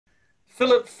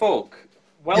Philip Fowke,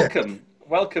 Yeah, welcome.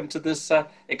 Welcome to this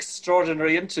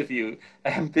extraordinary interview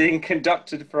being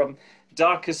conducted from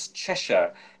darkest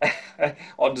Cheshire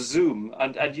on Zoom.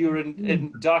 And you're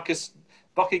in darkest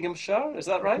Buckinghamshire, is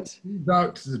that right?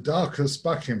 out to the darkest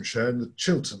Buckinghamshire in the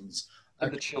Chilterns. In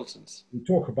the Actually, Chilterns. we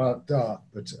talk about dark,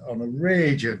 but on a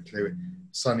radiantly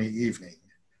sunny evening.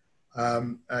 I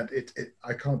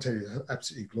can't tell you, it's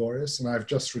absolutely glorious. And I've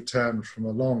just returned from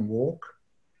a long walk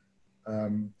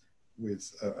um,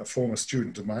 with a former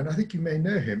student of mine. I think you may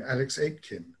know him, Alex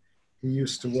Aitken. He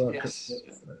used to work at, Yes.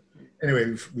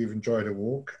 anyway, we've enjoyed a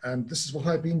walk. And this is what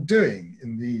I've been doing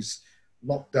in these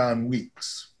lockdown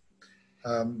weeks.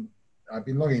 Um, I've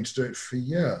been longing to do it for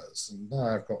years, and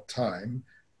now I've got time,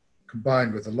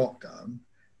 combined with the lockdown,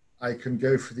 I can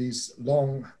go for these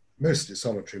long, mostly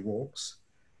solitary walks.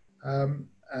 Of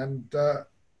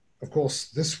course,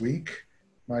 this week,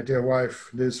 my dear wife,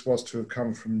 Liz, was to have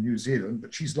come from New Zealand,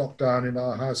 but she's locked down in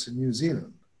our house in New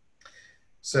Zealand.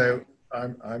 So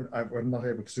I'm not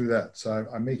able to do that. So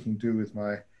I'm making do with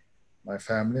my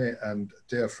family and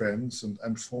dear friends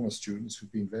and former students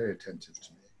who've been very attentive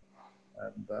to me.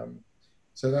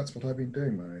 So that's what I've been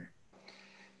doing, Murray.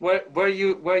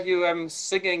 Were you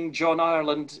singing John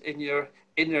Ireland in your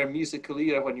inner musical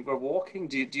ear when you were walking?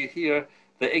 Do you hear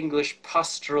the English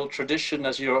pastoral tradition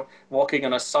as you're walking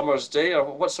on a summer's day, or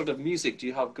what sort of music do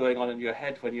you have going on in your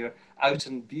head when you're out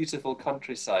in beautiful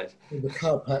countryside? The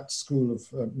Cowpat School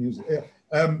of Music. Yeah.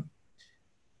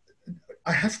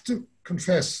 I have to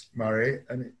confess, Murray,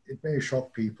 and it may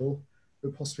shock people,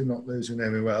 but possibly not those who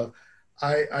know me well,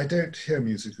 I don't hear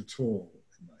music at all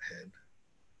in my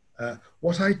head.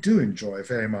 What I do enjoy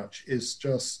very much is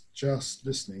just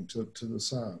listening to the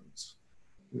sounds,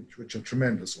 which are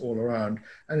tremendous all around.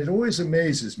 And it always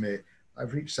amazes me.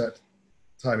 I've reached that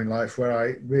time in life where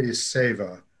I really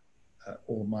savor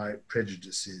all my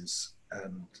prejudices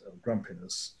and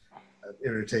grumpiness and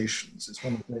irritations. It's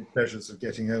one of the great pleasures of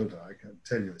getting older, I can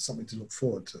tell you. It's something to look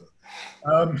forward to.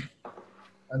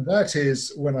 And that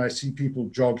is when I see people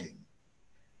jogging.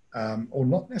 Or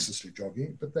not necessarily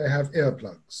jogging, but they have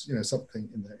earplugs, something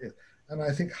in their ear. And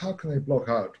I think, how can they block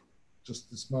out just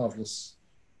this marvelous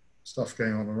stuff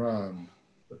going on around?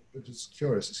 But it's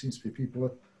curious. It seems to be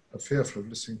people are fearful of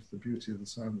listening to the beauty of the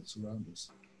sound that's around us.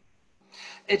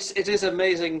 It is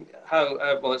amazing how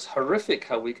well, it's horrific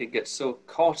how we can get so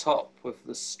caught up with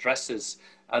the stresses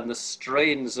and the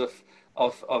strains of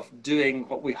doing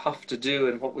what we have to do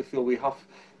and what we feel we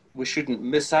shouldn't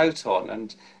miss out on.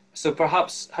 And so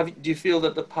perhaps do you feel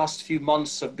that the past few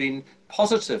months have been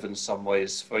positive in some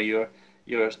ways for your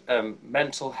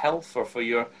mental health or for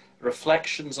your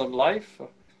reflections on life?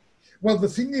 Well, the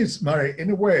thing is, Murray, in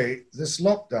a way, this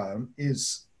lockdown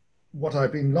is what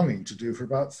I've been longing to do for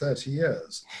about 30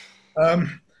 years.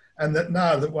 And that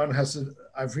now that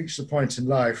I've reached a point in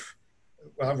life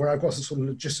where I've got a sort of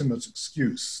legitimate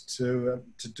excuse to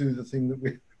do the thing that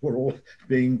we were all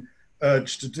being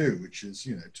urged to do, which is,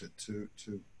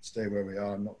 to stay where we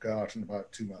are and not go out and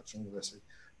about too much and all this.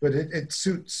 But it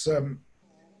suits, I'm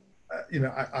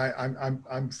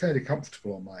fairly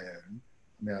comfortable on my own.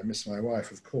 I mean, I miss my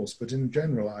wife, of course, but in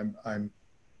general, I'm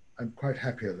quite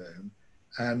happy alone,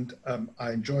 and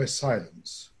I enjoy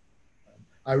silence.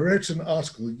 I wrote an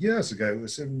article years ago, it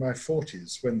was in my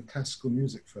 40s when classical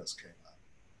music first came out,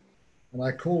 and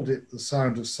I called it The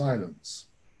Sound of Silence,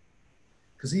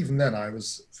 because even then I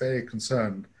was very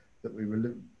concerned that we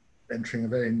were entering a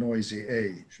very noisy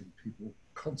age and people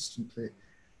constantly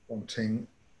wanting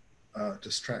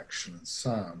distraction and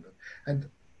sound. And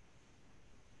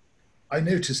I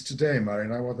noticed today, Murray,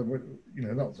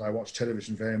 and not that I watch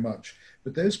television very much,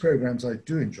 but those programs I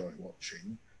do enjoy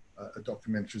watching,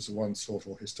 documentaries of one sort,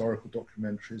 or historical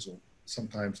documentaries, or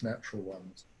sometimes natural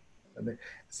ones, and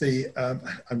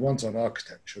and ones on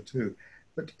architecture too.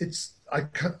 But it's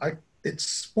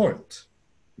spoilt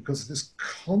because of this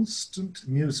constant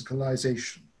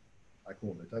musicalization, I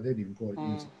call it. I don't even call it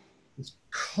music. This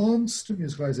constant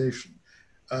musicalization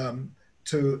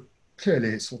to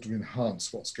clearly sort of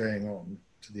enhance what's going on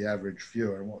to the average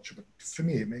viewer and watcher. But for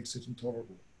me, it makes it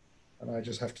intolerable. And I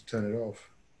just have to turn it off.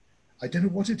 I don't know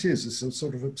what it is. It's a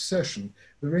sort of obsession.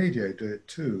 The radio do it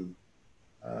too.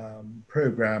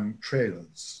 Program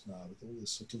trailers now with all this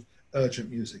sort of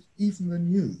urgent music. Even the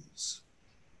news.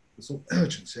 There's all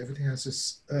urgency. Everything has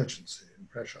this urgency and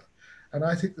pressure. And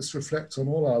I think this reflects on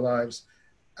all our lives.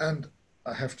 And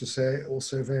I have to say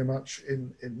also very much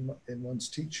in one's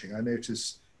teaching. I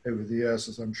notice over the years,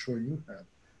 as I'm sure you have,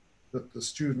 that the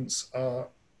students are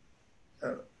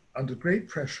under great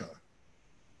pressure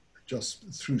just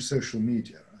through social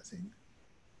media, I think,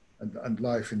 and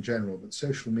life in general, but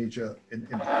social media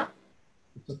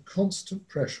It's a constant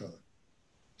pressure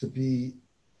to be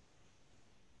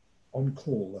on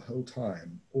call the whole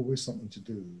time, always something to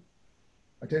do.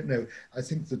 I don't know. I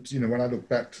think that, when I look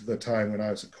back to the time when I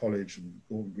was at college and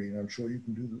Gordon Green, I'm sure you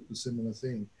can do the similar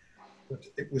thing. But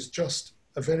it was just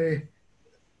a very,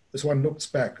 as one looks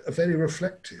back, a very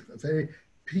reflective, a very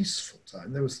peaceful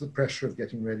time. There was the pressure of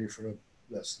getting ready for a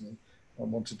lesson and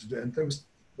one wanted to do it. And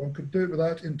one could do it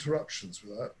without interruptions,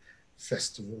 without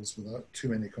festivals, without too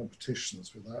many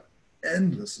competitions, without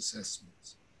endless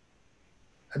assessments.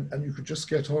 And you could just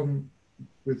get on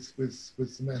with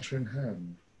the matter in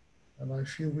hand. And I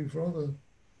feel we've rather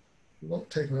not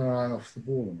taken our eye off the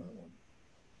ball on that one.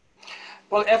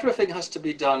 Well, everything has to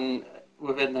be done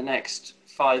within the next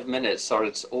 5 minutes, or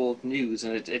it's old news,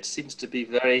 and it seems to be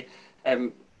very,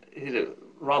 um,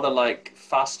 rather like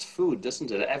fast food,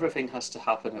 doesn't it? Everything has to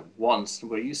happen at once, and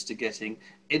we're used to getting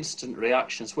instant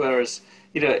reactions. Whereas,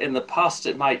 in the past,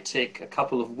 it might take a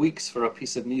couple of weeks for a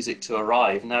piece of music to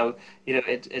arrive. Now,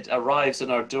 it arrives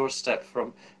on our doorstep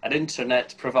from an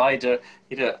internet provider,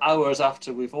 hours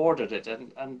after we've ordered it,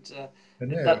 and I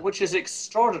know. that which is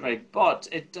extraordinary. But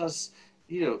it does,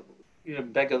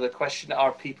 beggar the question: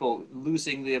 are people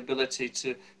losing the ability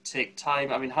to take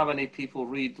time? I mean, how many people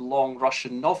read long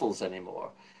Russian novels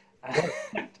anymore? Well,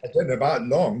 I don't know about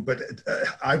long, but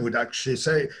I would actually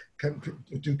say,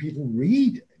 do people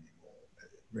read anymore,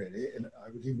 really? And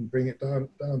I would even bring it down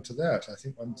to that. I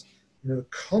think one's,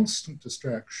 constant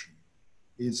distraction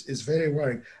is very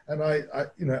worrying. And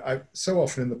I so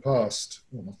often in the past,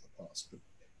 well, not the past, but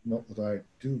not that I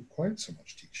do quite so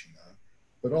much teaching now,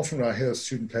 but often I hear a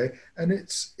student play, and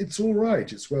it's all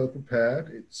right. It's well prepared.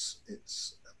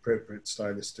 It's appropriate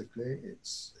stylistically.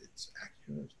 It's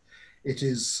accurate. It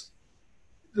is.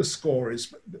 The score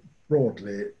is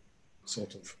broadly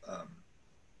sort of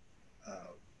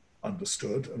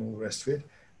understood and all the rest of it.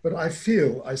 But I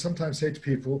sometimes say to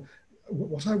people,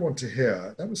 what I want to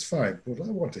hear, that was fine, but what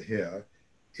I want to hear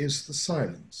is the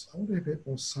silence. I want to hear a bit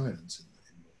more silence in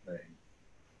your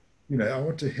playing. I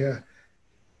want to hear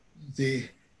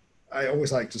I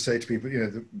always like to say to people,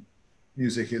 the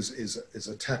music is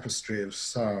a tapestry of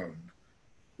sound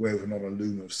woven on a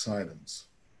loom of silence.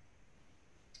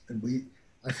 And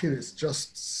I feel it's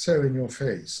just so in your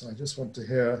face. I just want to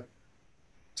hear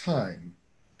time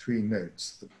between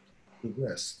notes, the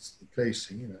rests, the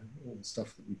placing, all the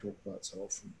stuff that we talk about so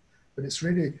often. But it's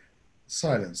really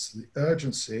silence, the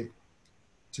urgency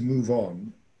to move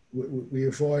on. We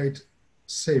avoid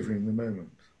savoring the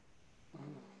moment.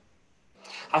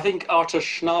 I think Arthur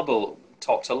Schnabel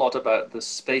talked a lot about the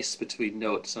space between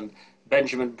notes, and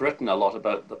Benjamin Britten a lot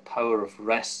about the power of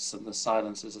rests and the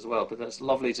silences as well. But that's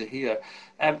lovely to hear.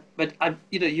 But I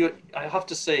have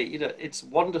to say, it's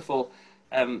wonderful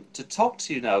to talk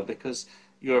to you now, because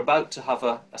you're about to have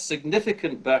a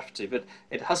significant birthday. But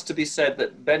it has to be said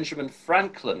that Benjamin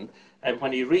Franklin,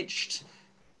 when he reached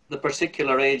the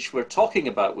particular age we're talking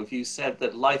about with you, said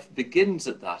that life begins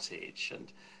at that age,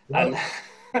 Well,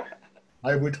 and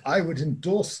I would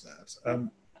endorse that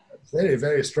very,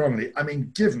 very strongly. I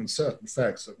mean, given certain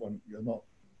facts that you're not,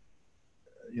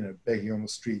 begging on the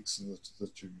streets, and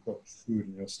that you've got food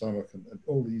in your stomach, and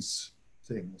all these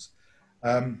things.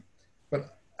 And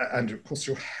of course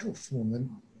your health, more than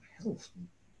health, you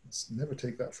must never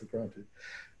take that for granted.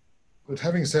 But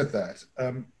having said that,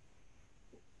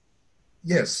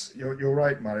 yes, you're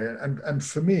right, Murray. And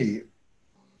for me,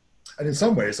 and in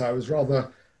some ways, I was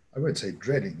rather, I won't say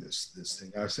dreading this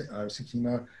thing. I was thinking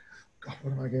now, God,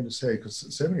 what am I going to say?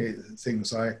 Because so many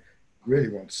things I really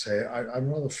want to say,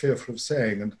 I'm rather fearful of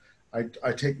saying. And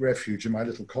I take refuge in my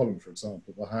little column, for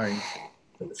example, behind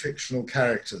the fictional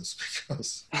characters,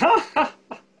 because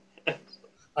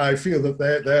I feel that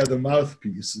they're the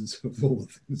mouthpieces of all the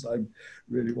things I'm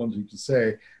really wanting to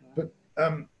say. But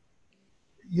the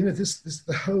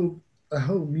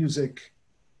whole music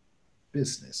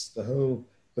business,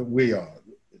 that we are,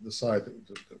 the side that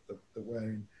we're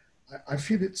in, I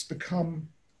feel it's become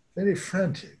very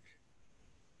frantic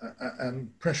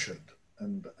and pressured.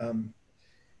 And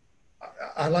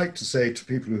I like to say to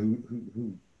people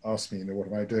who ask me, what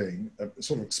am I doing?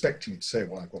 Sort of expecting me to say,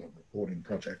 well, I've got a recording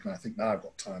project, and I think now I've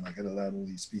got time, I'm going to learn all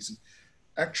these pieces.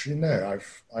 Actually, no,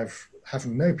 I've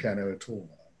having no piano at all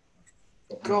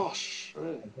now. gosh,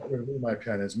 really? I've got rid of all my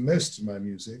pianos. Most of my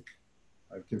music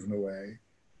I've given away.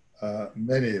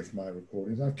 Many of my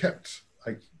recordings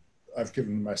I've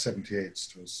given my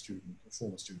 78s to a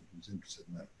former student who's interested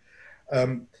in that.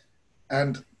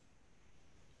 And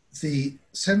the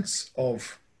sense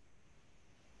of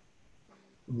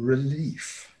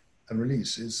relief and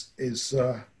release is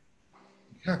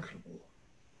incalculable,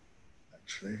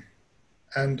 actually.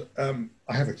 And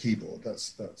I have a keyboard.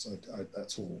 That's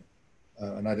all,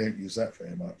 and I don't use that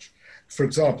very much. For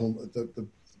example, the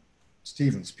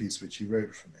Stevens piece which he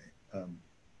wrote for me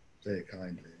very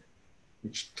kindly,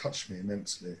 which touched me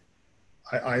immensely.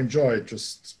 I enjoyed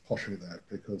just pottering that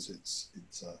because it's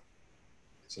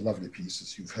a lovely piece,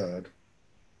 as you've heard,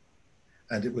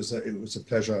 and it was a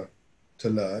pleasure to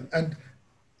learn.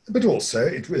 But also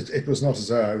it was not as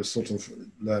though I was sort of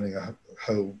learning a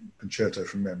whole concerto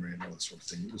from memory and all that sort of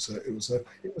thing. It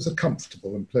was a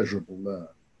comfortable and pleasurable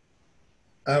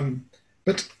learn.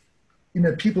 But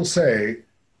people say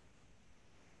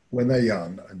when they're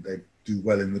young and they do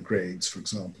well in the grades, for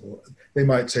example, they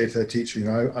might say to their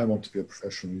teacher, I want to be a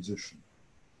professional musician.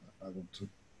 I want to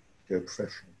go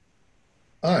professional.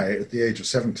 I, at the age of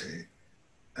 70,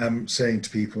 am saying to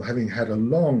people, having had a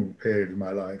long period in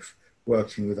my life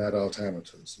working with adult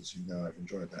amateurs, as you know, I've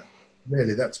enjoyed that.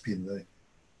 Really, that's been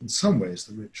in some ways,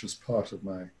 the richest part of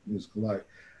my musical life.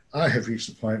 I have reached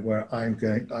the point where I'm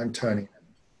turning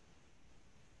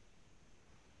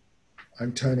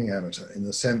amateur in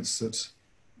the sense that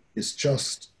it's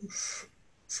just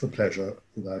for pleasure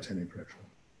without any pressure.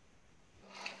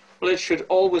 Well, it should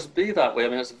always be that way. I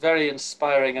mean, it's very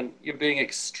inspiring, and you're being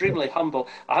extremely humble.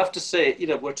 I have to say,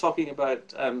 we're talking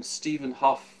about Stephen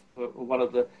Hough, one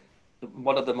of the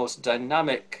most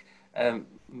dynamic,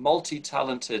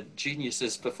 multi-talented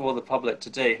geniuses before the public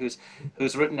today,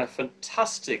 who's written a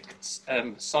fantastic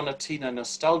sonatina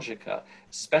nostalgica,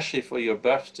 especially for your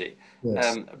birthday.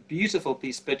 Yes. A beautiful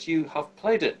piece, but you have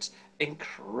played it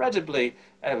incredibly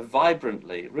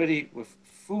vibrantly, really with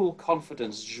full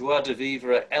confidence, joie de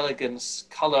vivre, elegance,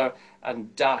 color,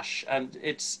 and dash, and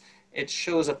it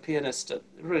shows a pianist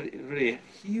really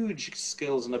huge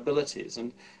skills and abilities.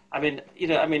 And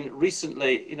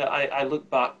recently, I look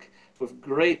back with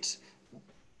great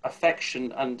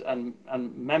affection and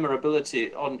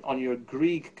memorability on your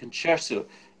Grieg concerto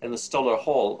in the Stoller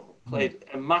Hall, played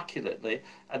immaculately,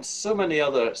 and so many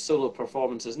other solo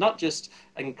performances, not just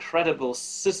incredible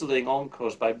sizzling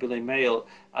encores by Billy Mayle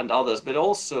and others, but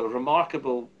also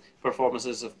remarkable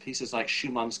performances of pieces like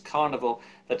Schumann's Carnival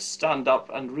that stand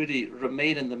up and really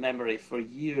remain in the memory for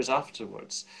years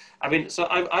afterwards. So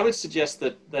I would suggest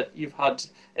that you've had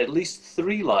at least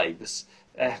 3 lives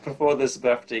before this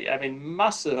birthday.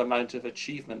 Massive amount of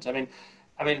achievement.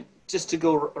 Just to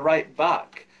go right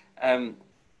back,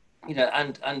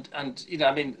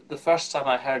 the first time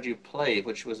I heard you play,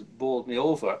 which bowled me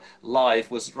over live,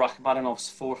 was Rachmaninoff's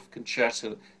 4th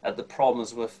Concerto at the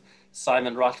Proms with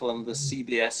Simon Rattle and the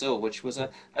CBSO, which was an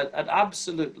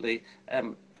absolutely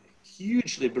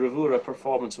hugely bravura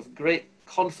performance with great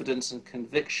confidence and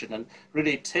conviction, and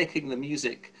really taking the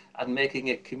music and making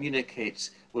it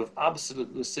communicate with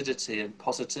absolute lucidity and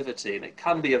positivity. And it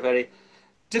can be a very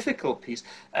difficult piece.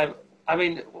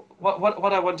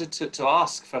 What I wanted to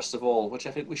ask, first of all, which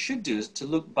I think we should do, is to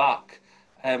look back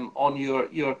on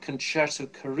your concerto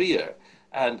career.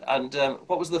 And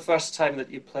what was the first time that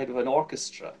you played with an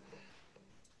orchestra?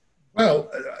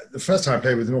 Well, the first time I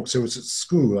played with an orchestra was at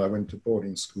school. I went to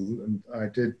boarding school and I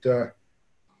did the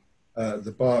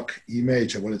Bach E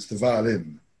major. Well, it's the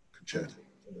violin concerto.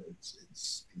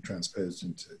 It's been transposed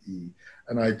into E.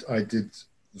 And I did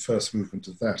the first movement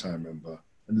of that, I remember,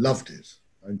 and loved it.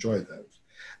 I enjoyed that.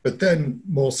 But then,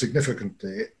 more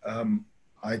significantly,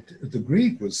 the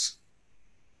Grieg was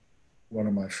one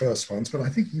of my first ones, but I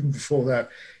think even before that,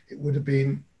 it would have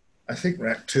been, I think,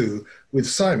 Rat 2 with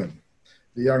Simon,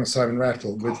 the young Simon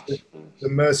Rattle, with the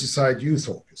Merseyside Youth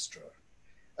Orchestra.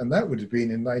 And that would have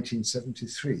been in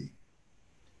 1973.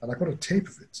 And I got a tape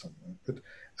of it somewhere, but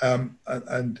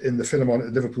and in the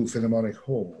Liverpool Philharmonic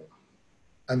Hall.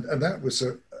 And that was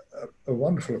a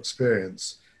wonderful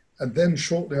experience. And then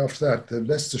shortly after that, the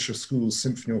Leicestershire Schools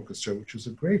Symphony Orchestra, which was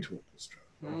a great orchestra,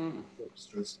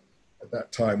 orchestras at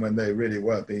that time when they really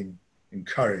were being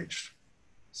encouraged.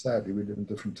 Sadly, we live in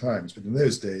different times, but in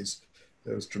those days,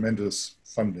 there was tremendous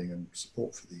funding and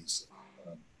support for these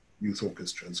youth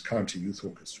orchestras, county youth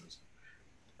orchestras.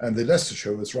 And the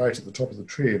Leicestershire was right at the top of the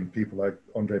tree, and people like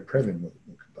Andre Previn were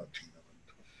conducting them.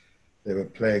 They were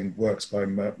playing works by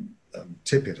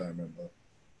Tippett, I remember.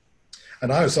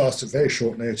 And I was asked at very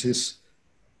short notice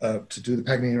to do the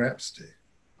Paganini Rhapsody.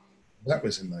 That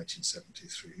was in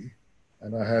 1973.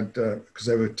 And I had, because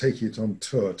they were taking it on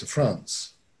tour to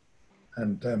France.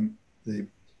 And the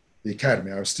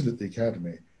Academy, I was still at the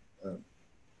Academy,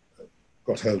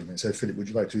 got hold of me and said, Philip, would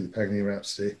you like to do the Paganini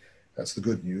Rhapsody? That's the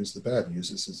good news. The bad news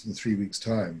is it's in 3 weeks'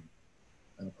 time.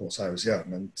 And of course I was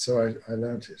young, and so I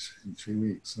learned it in 3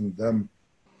 weeks. And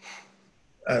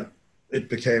it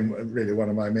became really one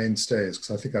of my mainstays,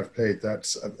 because I think I've played that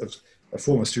a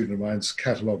former student of mine's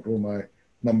catalogued all my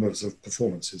numbers of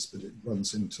performances, but it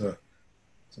runs into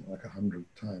something like 100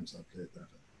 times I played that.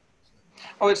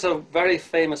 Oh, it's a very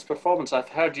famous performance. I've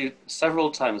heard you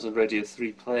several times on Radio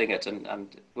 3 playing it,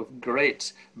 and with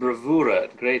great bravura,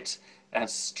 great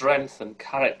strength and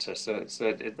character.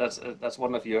 That's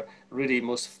one of your really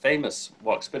most famous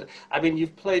works. But I mean,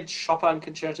 you've played Chopin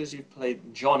concertos, you've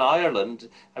played John Ireland.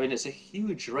 I mean, it's a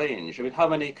huge range. I mean, how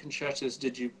many concertos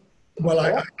did you Well,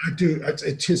 perform? I do.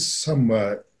 It is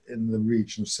somewhere in the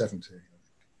region of 70.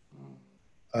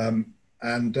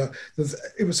 And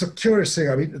it was a curious thing.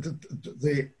 I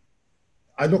mean,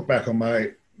 I look back on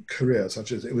my career,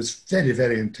 such as it was very,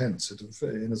 very intense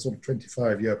in a sort of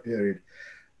 25-year period.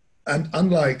 And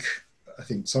unlike, I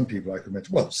think, some people I could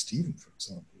mention, well, Stephen, for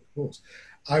example, of course,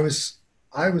 I was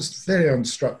very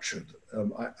unstructured.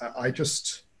 I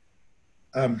just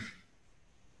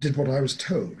did what I was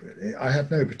told, really. I had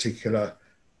no particular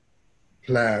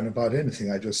plan about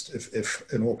anything. I just,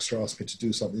 if an orchestra asked me to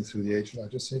do something through the agent, I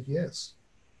just said yes.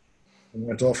 And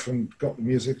went off and got the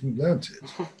music and learnt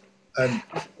it. And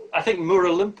I think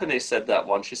Mura said that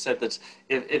once. She said that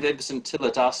if Ibsen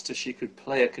Tillett asked if she could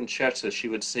play a concerto, she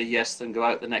would say yes, then go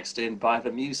out the next day and buy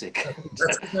the music.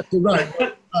 that's exactly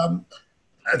right.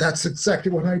 That's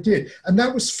exactly what I did. And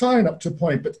that was fine up to a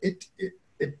point, but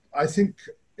I think,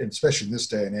 especially in this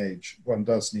day and age, one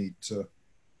does need to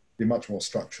be much more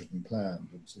structured and planned,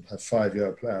 and sort of have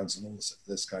 5-year plans and all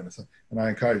this kind of thing. And I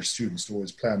encourage students to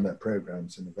always plan their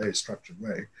programs in a very structured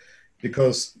way,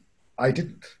 because I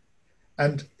didn't.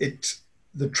 And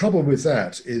the trouble with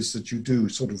that is that you do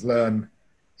sort of learn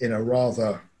in a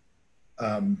rather,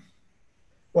 a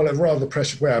rather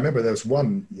pressured way. I remember there was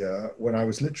one year when I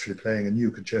was literally playing a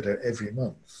new concerto every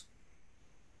month.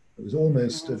 It was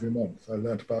almost every month. I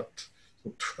learned about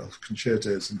 12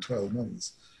 concertos in 12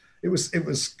 months. It was,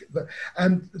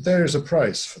 and there is a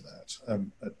price for that.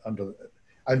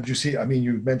 And you see, I mean,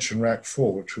 you mentioned Rack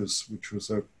 4, which was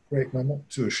a great, and I'm not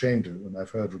too ashamed of it when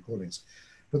I've heard recordings,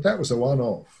 but that was a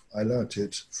one-off. I learnt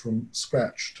it from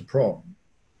scratch to prom,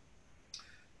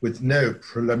 with no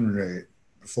preliminary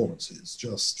performances.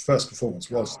 Just first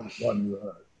performance was the one you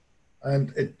heard,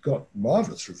 and it got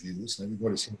marvelous reviews, and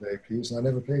everybody seemed very pleased. And I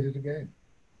never played it again.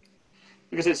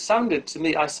 Because it sounded to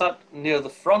me, I sat near the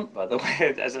front, by the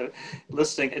way, as a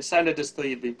listening. It sounded as though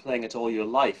you'd been playing it all your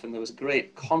life, and there was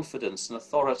great confidence and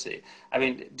authority. I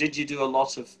mean, did you do a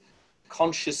lot of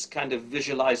conscious kind of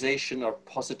visualization or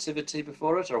positivity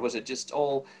before it, or was it just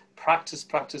all practice,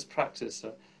 practice, practice?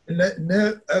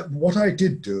 No, what I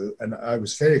did do, and I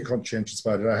was very conscientious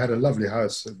about it, I had a lovely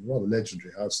house, a rather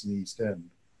legendary house in the East End,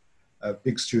 a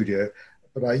big studio,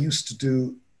 but I used to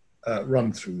do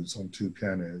run-throughs on 2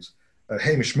 pianos.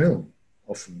 Hamish Milne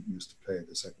often used to play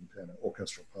the second piano,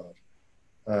 orchestral part.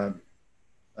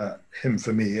 Him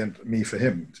for me and me for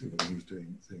him, too, when he was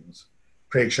doing things.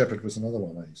 Craig Shepherd was another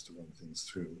one I used to run things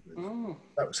through with.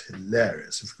 That was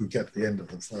hilarious. If we could get to the end of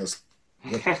the first,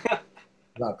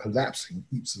 without collapsing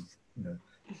heaps of,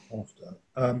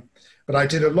 after. But I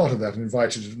did a lot of that and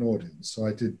invited an audience. So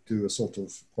I did do a sort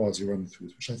of quasi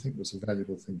run-throughs, which I think was a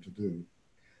valuable thing to do.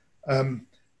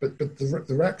 But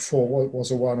the Rack 4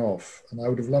 was a one-off, and I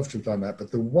would have loved to have done that.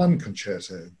 But the one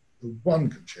concerto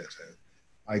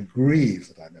I grieve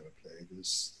that I never played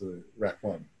is the Rack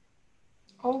 1.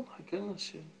 Oh my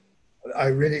goodness! I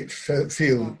really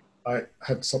feel I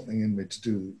had something in me to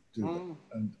do that,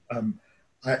 and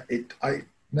I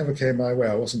never came my way.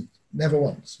 I wasn't, never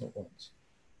once, not once,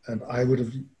 and I would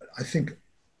have, I think,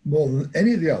 more than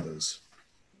any of the others,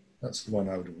 that's the one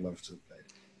I would have loved to have played.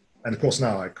 And of course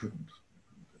now I couldn't.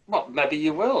 Well, maybe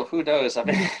you will. Who knows? I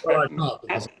mean, well, I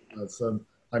can't because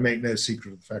I make no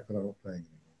secret of the fact that I'm not playing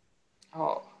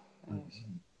Oh. anymore. Yes.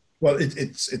 Well,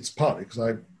 it's partly because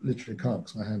I literally can't,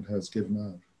 because my hand has given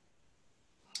out.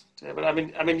 Yeah, but I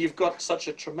mean, you've got such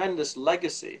a tremendous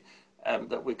legacy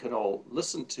that we can all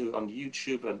listen to on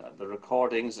YouTube and the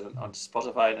recordings and on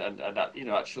Spotify and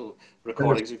actual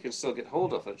recordings we can still get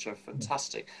hold of, which are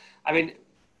fantastic. I mean,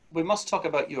 we must talk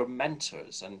about your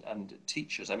mentors and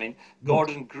teachers. I mean,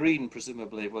 Gordon Green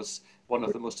presumably was one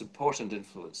of the most important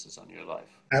influences on your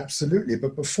life. Absolutely.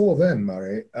 But before then,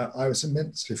 Murray, I was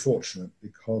immensely fortunate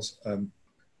because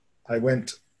I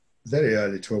went very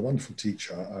early to a wonderful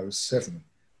teacher. I was 7,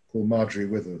 called Marjorie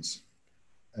Withers.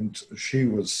 And she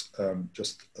was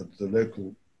just the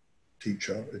local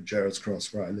teacher in Gerrards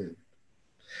Cross, where I lived.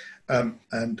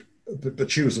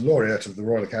 But she was a laureate of the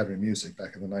Royal Academy of Music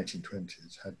back in the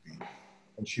 1920s, had been.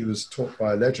 And she was taught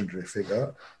by a legendary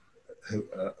figure who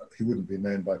he wouldn't be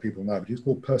known by people now, but he was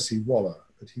called Percy Waller,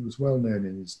 but he was well known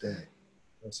in his day,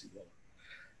 Percy Waller.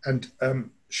 And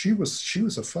she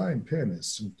was a fine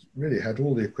pianist and really had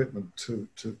all the equipment to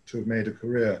have made a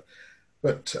career.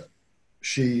 But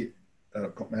she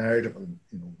got married, you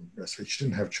know, the rest of it. She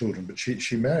didn't have children, but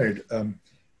she married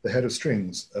the head of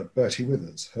strings, Bertie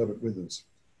Withers, Herbert Withers,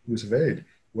 who was a very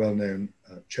well-known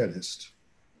cellist,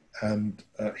 and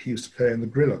he used to play in the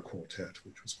Grilla Quartet,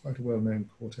 which was quite a well-known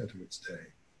quartet of its day.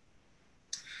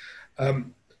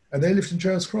 And they lived in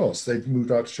Chares Cross. They'd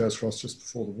moved out to Chares Cross just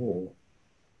before the war,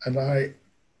 and I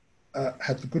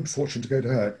had the good fortune to go to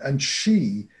her, and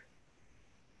she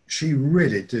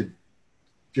really did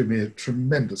give me a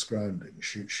tremendous grounding.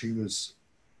 She was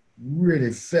really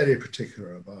very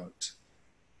particular about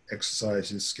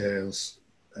exercises, scales,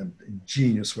 and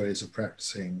ingenious ways of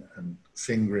practicing and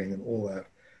fingering and all that.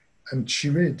 And she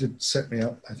really did set me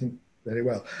up, I think, very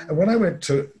well. And when I went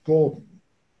to Gordon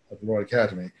at the Royal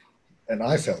Academy, and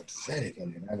I felt very,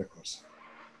 very inadequate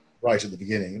right at the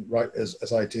beginning, right as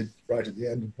I did right at the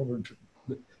end, and probably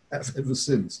have ever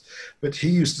since. But he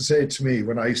used to say to me,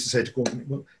 when I used to say to Gordon,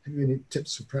 well, have you any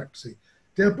tips for practicing?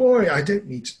 Dear boy, I don't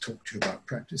need to talk to you about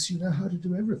practice. You know how to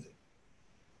do everything.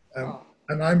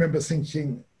 And I remember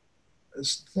thinking,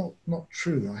 it's not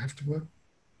true. I have to work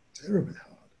terribly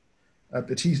hard.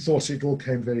 But he thought it all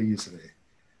came very easily.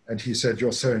 And he said,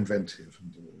 you're so inventive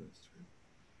and all the rest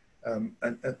of it.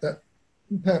 And that,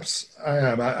 perhaps I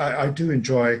am. I do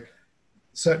enjoy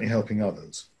certainly helping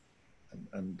others.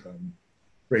 And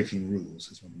breaking rules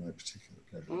is one of my particular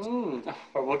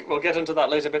pleasures. We'll get into that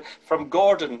later. But from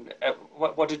Gordon,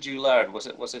 what did you learn? Was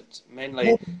it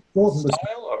mainly Gordon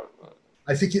style, or?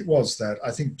 I think it was that.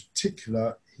 I think in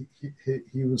particular,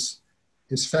 he was,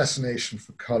 his fascination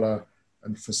for colour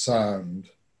and for sound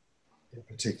in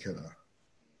particular.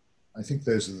 I think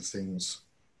those are the things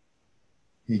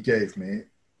he gave me.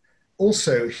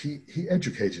 Also, he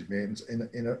educated me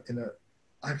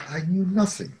I knew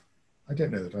nothing. I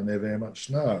don't know that I know very much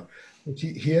now, but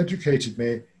he educated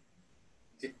me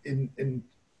in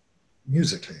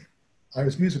musically. I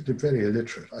was musically very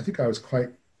illiterate. I think I was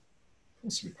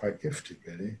possibly quite gifted,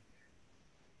 really.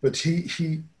 But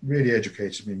he really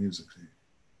educated me musically.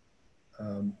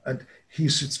 And he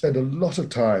should spend a lot of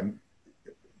time,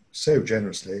 so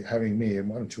generously, having me and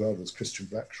one or two others, Christian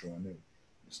Blackshaw, I know,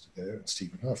 used to go, and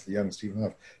Stephen Huff, the young Stephen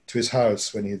Huff, to his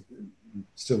house when he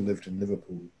still lived in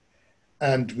Liverpool.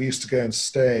 And we used to go and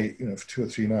stay, you know, for 2 or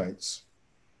 3 nights.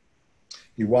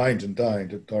 He wined and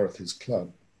dined at Dorothy's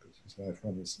Club, because his wife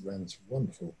ran this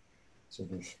wonderful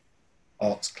sort of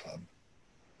arts club,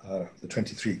 the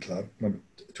 23 Club, number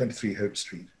 23 Hope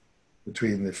Street,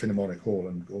 between the Philharmonic Hall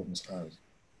and Gordon's house.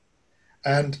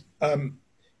 And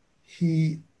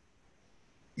he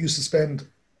used to spend,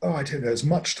 I don't know, as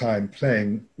much time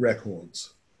playing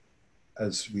records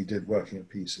as we did working at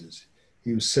pieces.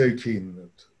 He was so keen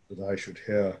that I should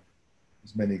hear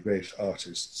as many great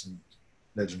artists and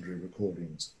legendary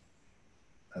recordings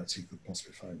as he could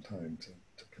possibly find time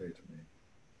to play to me.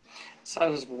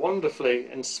 Sounds wonderfully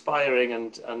inspiring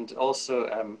and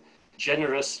also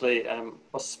generously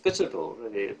hospitable,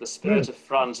 really, the spirit of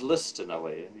Franz Liszt in a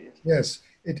way. Yes,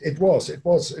 it was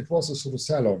a sort of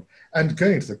salon. And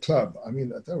going to the club, I mean,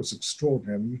 that was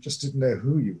extraordinary. I mean, you just didn't know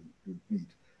who you would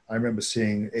meet. I remember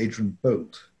seeing Adrian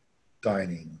Bolt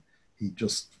dining. He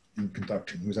just been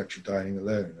conducting, he was actually dining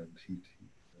alone, and he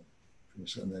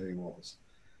finished, and there he was.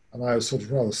 And I was sort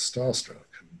of rather starstruck.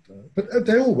 But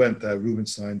they all went there.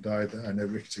 Rubinstein died there. I know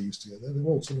Richter used to go there. They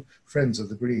were all sort of friends of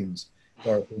the Greens,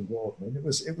 Dorothy and Gordon. And it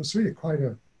was really quite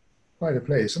a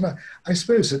place. And I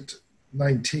suppose at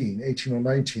 18 or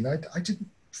 19, I didn't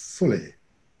fully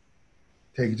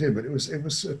take it in, but it was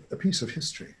a piece of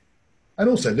history. And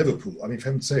also Liverpool. I mean, for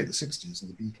heaven's sake, the 60s and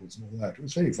the Beatles and all that. It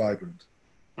was very vibrant.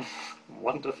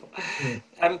 Wonderful.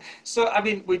 Yeah. So, I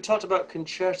mean, we talked about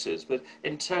concertos, but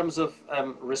in terms of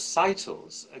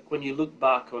recitals, when you look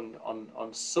back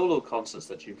on solo concerts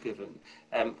that you've given,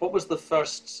 what was the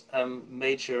first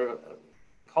major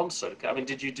concert? I mean,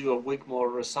 did you do a Wigmore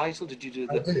recital? Did you do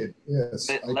I did, yes.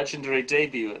 The legendary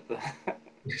debut at the...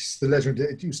 Yes, the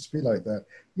legendary, it used to be like that.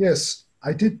 Yes,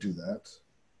 I did do that.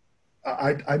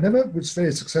 I never was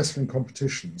very successful in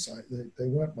competitions. They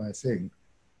weren't my thing.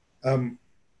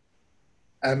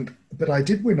 But I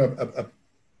did win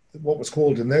what was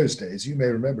called in those days, you may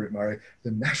remember it, Murray,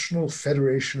 the National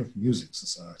Federation of Music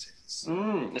Societies.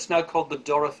 It's now called the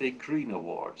Dorothy Green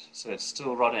Award. So it's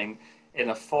still running in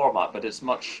a format, but it's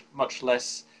much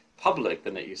less public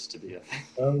than it used to be, I think.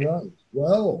 Oh, right.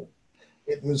 Well,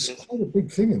 it was quite a big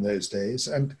thing in those days.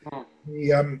 And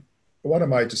one of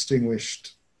my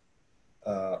distinguished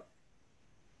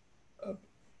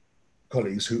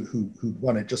colleagues who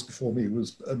won it just before me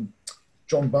was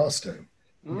John Barstow,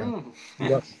 Yeah, Mm. he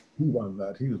won, he won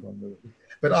that. He was one of the.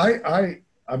 But I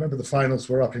remember the finals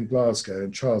were up in Glasgow,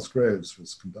 and Charles Groves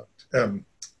was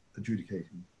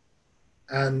adjudicating,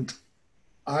 and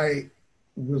I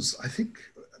was, I think,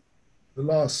 the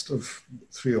last of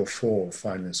 3 or 4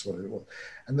 finalists, whatever it was,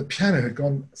 and the piano had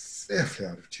gone fearfully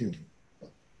out of tune,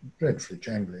 dreadfully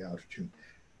jangly out of tune.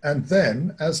 And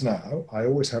then, as now, I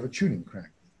always have a tuning crank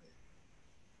with me.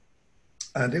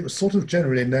 And it was sort of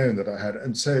generally known that I had,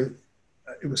 and so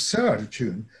it was so out of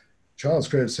tune. Charles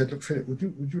Groves said, "Look, Philip,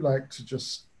 would you like to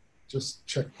just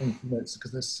check one of the notes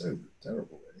because they're so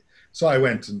terrible, really." So I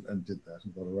went and did that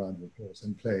and got a round of applause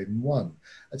and played and won.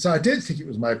 And so I didn't think it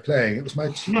was my playing; it was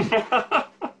my tuning.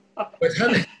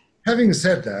 But having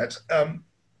said that,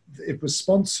 it was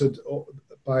sponsored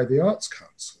by the Arts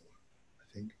Council, I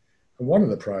think, and one of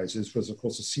the prizes was, of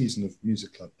course, a season of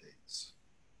music club dates,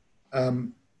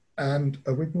 and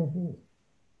a Wigmore Hall,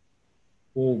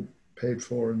 all paid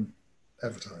for and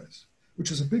advertised, which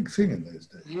was a big thing in those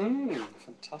days.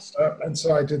 Fantastic. And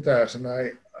so I did that,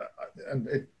 and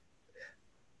it,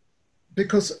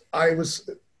 because I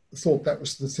thought that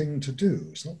was the thing to do.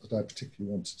 It's not that I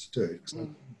particularly wanted to do it, because I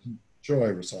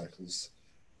enjoy recitals,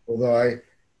 although I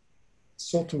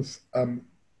sort of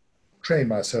trained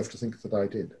myself to think that I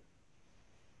did.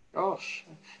 Gosh,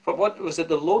 but what was it?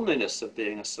 The loneliness of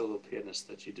being a solo pianist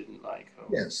that you didn't like? Or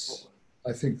Yes,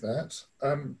 I think that,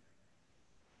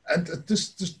 and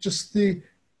this just the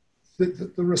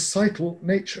recital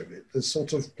nature of it, the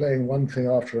sort of playing one thing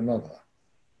after another.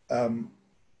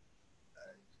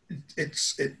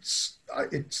 It's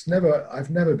never. I've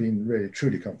never been really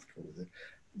truly comfortable with it.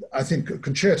 I think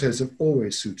concertos have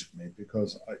always suited me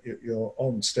because you're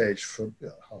on stage for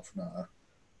half an hour,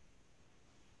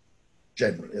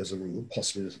 generally as a rule,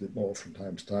 possibly a little bit more from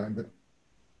time to time,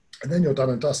 and then you're done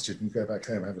and dusted and you go back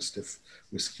home, have a stiff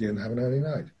whiskey and have an early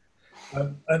night.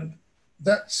 And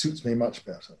that suits me much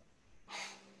better.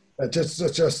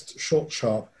 Just short,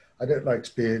 sharp. I don't like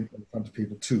to be in front of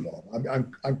people too long.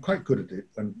 I'm quite good at it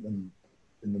when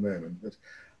in the moment, but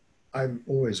I'm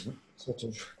always sort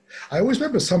of. I always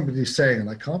remember somebody saying, and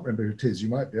I can't remember who it is. You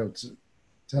might be able to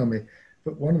tell me,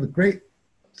 but one of the great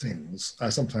things I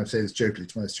sometimes say this jokingly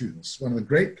to my students. One of the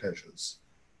great pleasures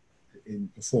in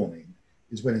performing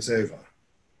is when it's over.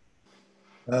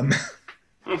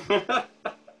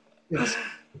 It's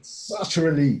such a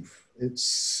relief. It's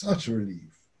such a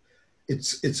relief.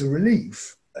 It's a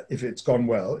relief if it's gone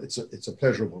well. It's a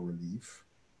pleasurable relief,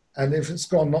 and if it's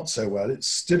gone not so well, it's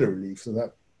still a relief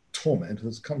that torment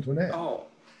has come to an end. Oh,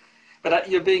 but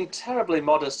you're being terribly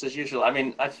modest as usual. I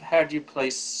mean, I've heard you play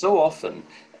so often,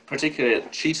 particularly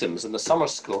at Chetham's in the summer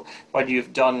school, when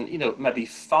you've done, maybe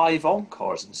 5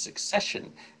 encores in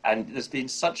succession, and there's been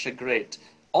such a great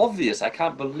obvious. I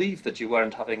can't believe that you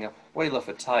weren't having a whale of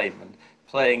a time and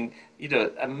playing,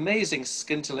 amazing,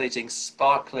 scintillating,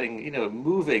 sparkling,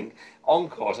 moving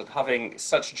encores and having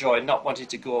such joy, not wanting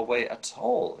to go away at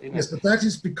all. Yes, but that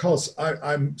is because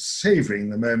I'm savouring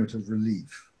the moment of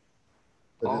relief.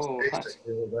 That Oh, it's right.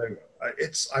 basically all over.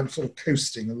 I'm sort of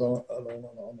coasting along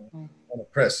on a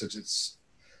press that it's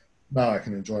now I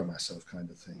can enjoy myself kind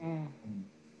of thing.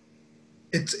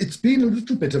 It's been a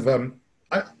little bit of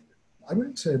I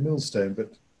wouldn't say a millstone,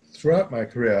 but throughout my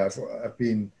career I've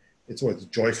been. It's always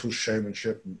joyful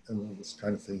showmanship and all this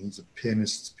kind of thing. He's a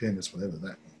pianist, whatever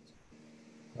that means.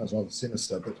 That's rather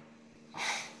sinister, but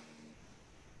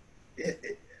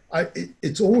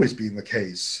it's always been the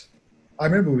case. I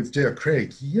remember with Dear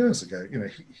Craig years ago,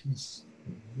 he's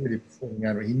really performing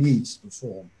and he needs to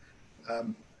perform.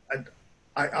 And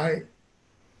I,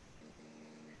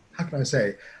 how can I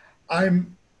say,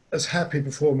 I'm as happy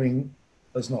performing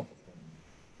as not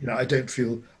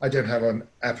performing. I don't have an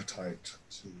appetite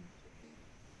to.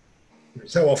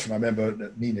 So often I remember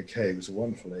that Nina Kay was a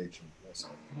wonderful agent.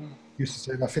 Used to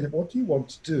say, "Now, Philip, what do you want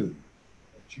to do?"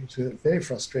 She was very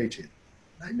frustrated.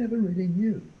 I never really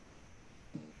knew.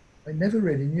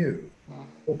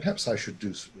 Or perhaps I should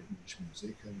do some English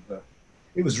music. And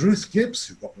it was Ruth Gibbs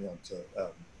who got me onto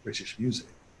British music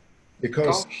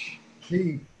because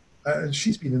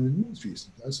she's been in the news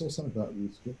recently. I saw something about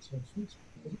Ruth Gibbs on Facebook.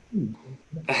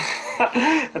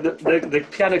 the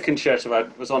piano concerto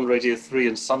was on Radio 3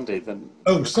 on Sunday. Then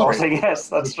sorry. Yes,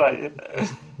 that's right.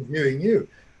 Interviewing you.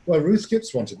 Well, Ruth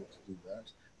Gibbs wanted me to do that,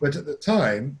 but at the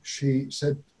time she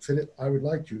said, "Philip, I would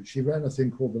like you." She ran a thing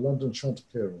called the London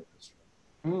Chanticleer Orchestra.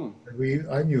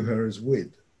 I knew her as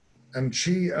Wid, and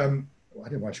she. I don't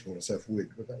know why she called herself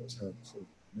Wid, but that was her sort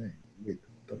of name, Wid,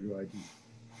 W-I-D.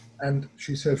 And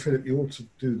she said, "Philip, you ought to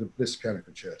do the Bliss Piano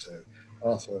Concerto."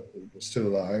 Arthur was still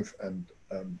alive, and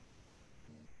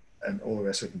and all the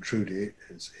rest of it, and Trudy,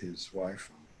 his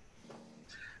wife.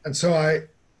 And so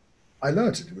I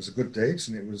learnt it. It was a good date,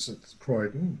 and it was at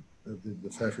Croydon,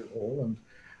 the Fairfield Hall,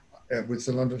 and with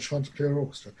the London Chanticleer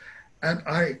Orchestra. And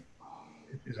I,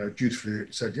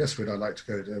 dutifully said, yes, would I like to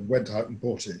go there, and went out and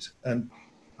bought it. And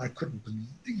I couldn't believe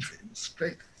it.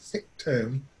 Straight, thick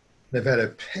tone. They've had a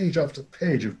page after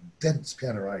page of dense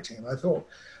piano writing. And I thought,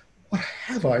 what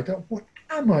have I done? What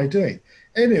am I doing?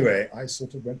 Anyway, I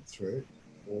sort of went through it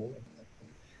all.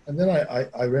 And then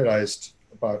I realized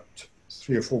about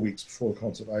 3 or 4 weeks before the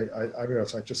concert, I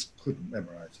realized I just couldn't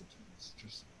memorize it. It's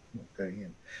just not going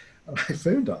in. And I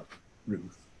phoned up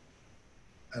Ruth.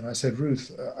 And I said,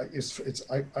 Ruth,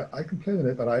 I can play the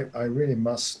note, but I really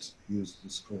must use the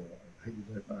score. I hope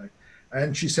you don't mind.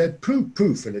 And she said, pooh,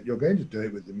 Philip, you're going to do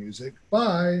it with the music.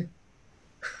 Bye.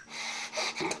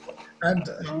 And,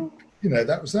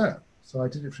 that was that. So I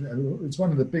did it. It's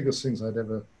one of the biggest things I'd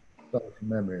ever done from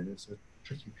memory, and it's a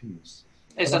tricky piece.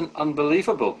 It's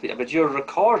unbelievable. But your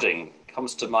recording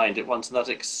comes to mind at once, that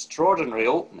extraordinary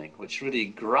opening, which really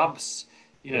grabs,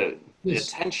 the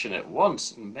attention at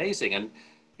once. Amazing. And,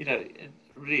 it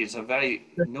really is a very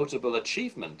notable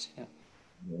achievement.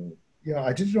 Yeah,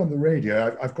 I did it on the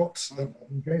radio. I've got,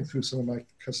 I'm going through some of my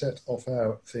cassette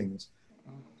off-air things.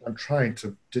 I'm trying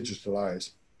to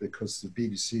digitalize because the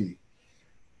BBC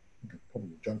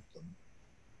probably junked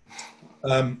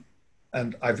them.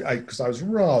 And because I was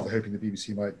rather hoping the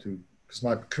BBC might do, because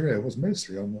my career was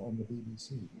mostly on the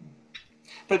BBC.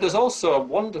 But there's also a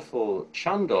wonderful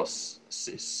Chandos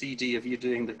CD of you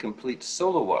doing the complete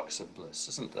solo works of Bliss,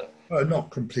 isn't there? Not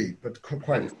complete, but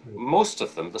quite. Most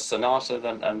of them, the sonata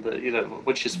and the,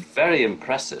 which is very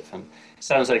impressive, and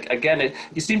sounds like, again,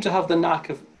 you seem to have the knack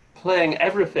of playing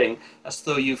everything as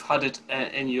though you've had it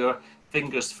in your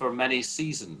fingers for many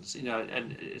seasons,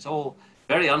 and it's all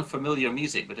very unfamiliar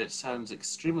music, but it sounds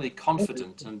extremely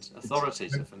confident and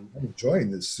authoritative. I'm enjoying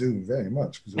this Zoom very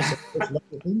much because it's such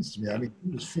lovely things to me. I mean,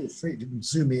 you just feel free to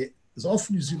Zoom me as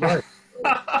often as you like.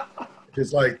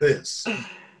 It's like this.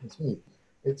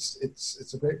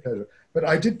 It's a great pleasure. But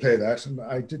I did play that, and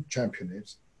I did champion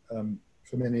it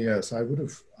for many years. I would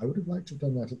have liked to have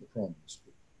done that at the Proms,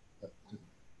 but that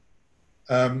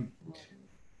didn't.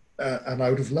 And I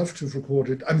would have loved to have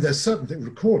recorded. I mean, there's certain things.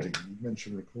 Recording. You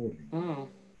mentioned recording.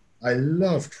 I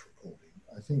loved recording.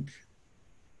 I think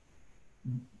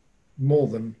more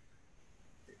than,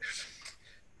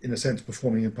 in a sense,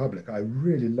 performing in public. I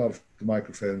really loved the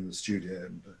microphone in the studio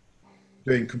and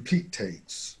doing complete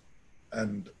takes,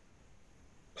 and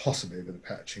possibly a bit of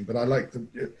patching. But I like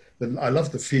I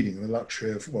love the feeling and the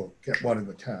luxury of, get one in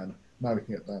the can. Now we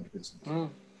can get down to business.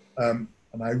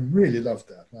 And I really loved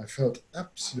that. And I felt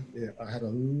absolutely, I had a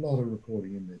lot of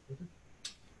recording in me. But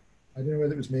I don't know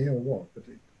whether it was me or what, but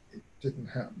it didn't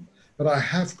happen. But I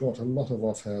have got a lot of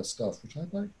off-air stuff, which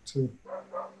I'd like to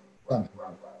dump.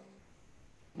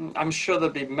 I'm sure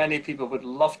there'd be many people would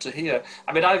love to hear.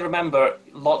 I mean, I remember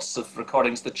lots of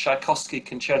recordings, the Tchaikovsky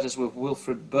concertos with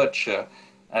Wilfrid Bircher,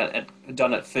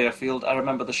 done at Fairfield. I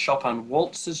remember the Chopin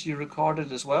waltzes you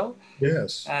recorded as well.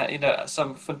 Yes.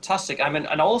 Some fantastic,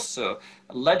 and also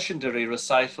a legendary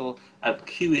recital at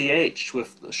QEH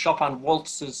with the Chopin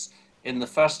waltzes in the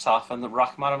first half and the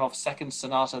Rachmaninoff second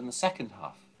sonata in the second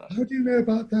half. How do you know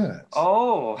about that?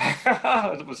 Oh,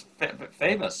 it was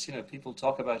famous. People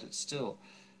talk about it still.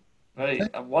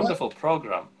 A wonderful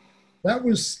program. That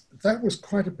was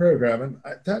quite a program, and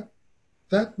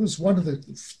that was one of the.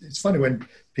 It's funny when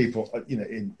people,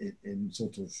 in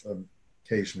sort of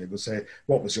occasionally will say,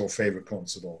 "What was your favorite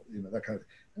concert?" or that kind of.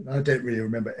 And I don't really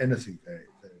remember anything very,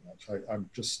 very much. I'm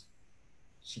just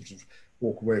sort of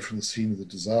walk away from the scene of the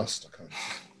disaster kind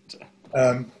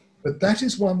of. But that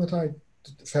is one that I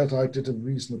felt I did a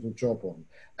reasonable job on.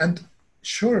 And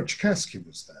Shura Tchaikovsky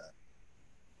was there,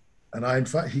 and in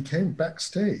fact he came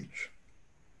backstage.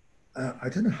 I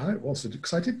don't know how it was,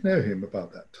 because I didn't know him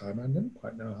about that time. I never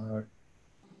quite know how I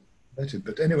met him.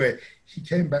 But anyway, he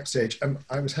came backstage, and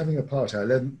I was having a party. I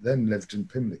then lived in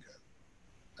Pimlico,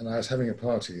 and I was having a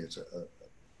party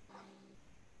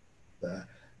there.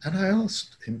 And I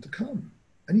asked him to come,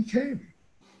 and he came.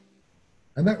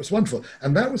 And that was wonderful.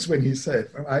 And that was when he said,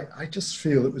 I just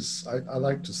feel it was, I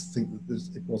like to think that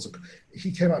it was,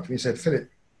 he came up to me and said, Philip,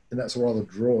 in that sort of rather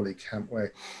drawly camp way,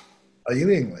 are you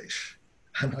English?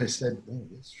 And I said, oh,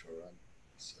 yes, sure.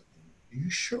 Are you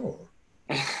sure?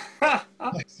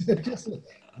 I said, yes,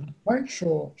 I'm quite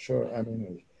sure I'm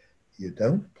English. You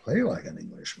don't play like an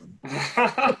Englishman.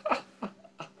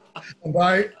 And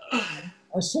I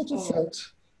sort of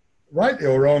felt, rightly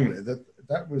or wrongly,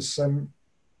 that was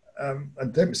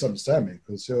and don't misunderstand me,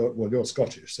 because you're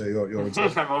Scottish, so you're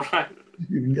exactly. I'm all right.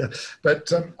 Yeah.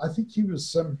 But I think he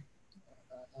was.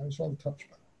 I was rather touched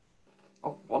by that.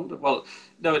 Oh, wonderful. Well,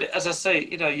 no, as I say,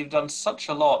 you've done such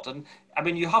a lot. And I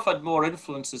mean, you have had more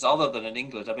influences other than in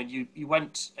England. I mean, you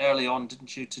went early on,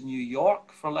 didn't you, to New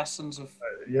York for lessons of...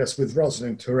 Yes, with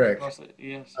Rosalind Turek.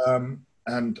 Yes.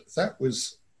 And that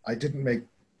was, I didn't make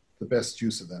the best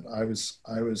use of that. I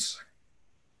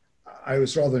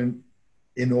was rather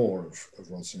in awe of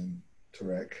Rosalind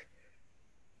Turek.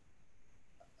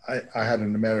 I had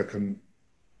an American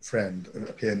friend,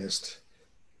 a pianist.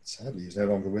 Sadly, he's no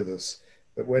longer with us.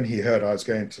 But when he heard I was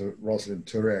going to Rosalind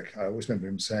Turek, I always remember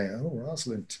him saying, "Oh,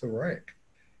 Rosalind Turek.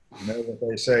 You know what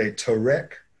they say,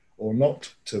 Turek or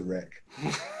not Turek?"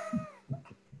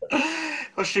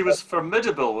 Well, she was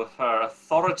formidable with her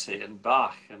authority in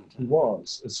Bach. And he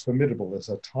was as formidable as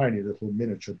a tiny little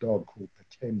miniature dog called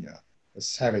Pequeña, a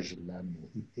savage little animal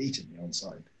who hated me on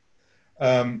sight.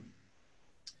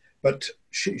 But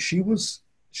she was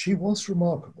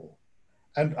remarkable.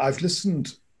 And I've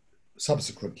listened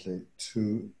subsequently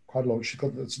to quite a lot.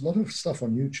 There's a lot of stuff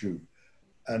on YouTube,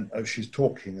 and she's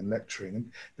talking and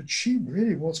lecturing. But she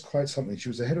really was quite something. She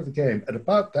was ahead of the game. At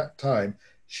about that time,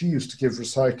 she used to give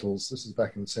recitals. This is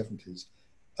back in the 70s.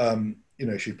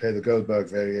 She'd play the Goldberg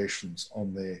variations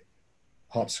on the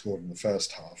harpsichord in the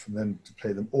first half, and then to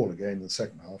play them all again in the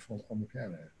second half on the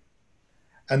piano,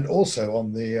 and also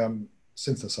on the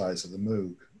synthesizer, the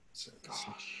Moog.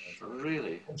 Gosh,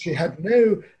 really?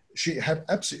 She had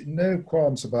absolutely no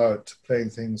qualms about playing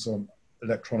things on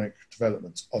electronic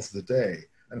developments of the day.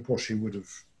 And of course, she would have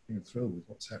been thrilled with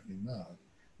what's happening now.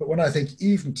 But when I think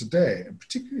even today, and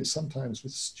particularly sometimes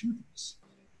with students,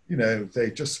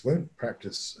 they just won't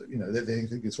practice, they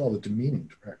think it's rather demeaning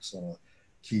to practice on a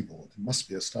keyboard. It must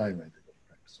be a Steinway they've got to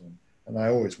practice on. And I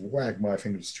always wag my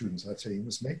finger to students. I'd say, you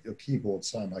must make your keyboard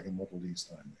sound like a Model D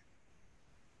Steinway.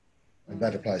 And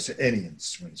that applies to any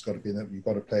instrument. It's got to be that you've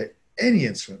got to play any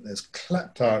instrument. There's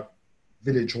clapped out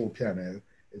village hall piano.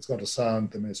 It's got to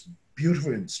sound the most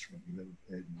beautiful instrument you've ever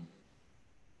played.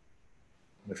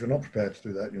 And if you're not prepared to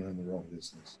do that, you're in the wrong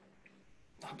business.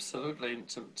 Absolutely.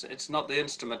 It's not the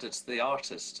instrument, it's the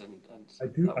artist. And I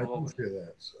do feel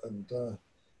that. And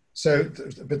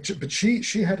but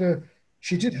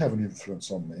she did have an influence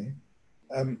on me.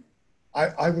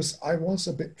 I was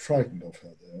a bit frightened of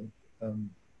her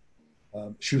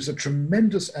though. She was a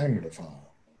tremendous Anglophile.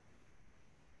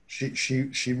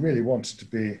 She really wanted to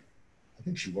be, I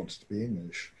think she wanted to be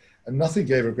English, and nothing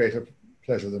gave her greater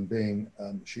pleasure than being.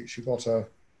 She got her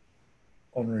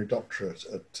honorary doctorate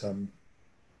at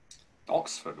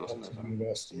Oxford, wasn't it?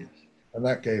 University, yes. And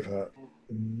that gave her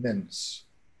immense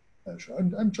pleasure,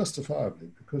 and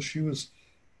justifiably, because she was.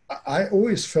 I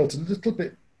always felt a little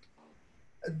bit.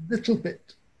 I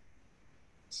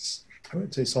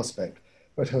won't say suspect,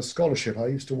 but her scholarship, I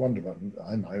used to wonder about.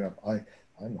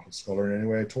 I'm not a scholar in any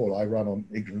way at all. I run on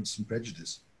ignorance and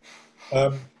prejudice,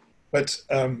 and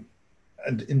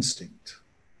instinct,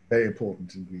 very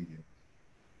important ingredient.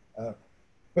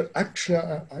 But actually,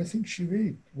 I think she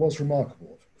really was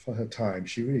remarkable for her time.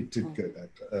 She really did go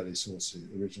back to early sources,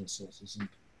 original sources,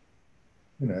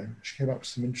 and she came up with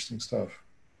some interesting stuff.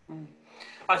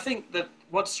 I think that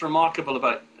what's remarkable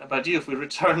about you, if we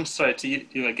return to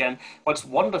you again, what's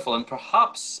wonderful and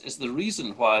perhaps is the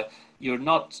reason why you're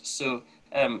not so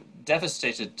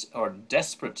devastated or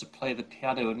desperate to play the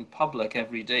piano in public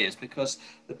every day, is because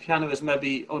the piano is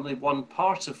maybe only one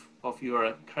part of your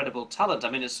incredible talent. I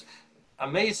mean, it's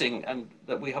amazing, and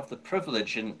that we have the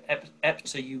privilege in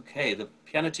EPTA UK, the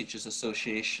Piano Teachers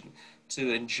Association,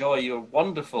 to enjoy your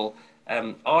wonderful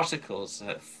articles,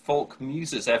 folk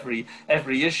muses, every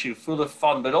issue full of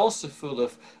fun, but also full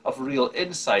of real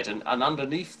insight, and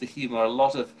underneath the humour, a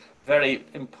lot of very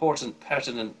important,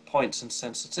 pertinent points and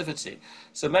sensitivity.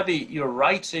 So maybe your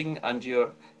writing and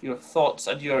your thoughts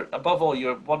and above all,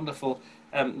 your wonderful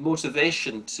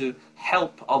motivation to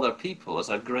help other people as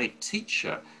a great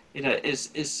teacher,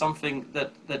 is something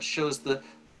that shows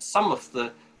some of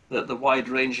the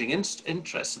wide-ranging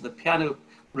interests. The piano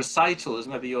recital is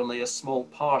maybe only a small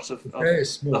part of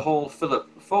the whole Philip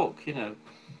Fowke,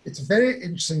 It's a very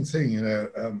interesting thing,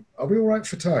 Are we all right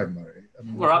for time, Murray?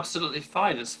 We're absolutely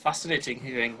fine. It's fascinating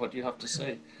hearing what you have to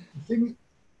say. The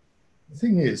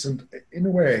thing is, and in a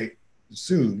way,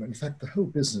 Zoom, in fact, the whole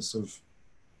business of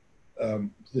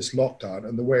this lockdown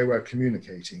and the way we're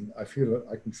communicating, I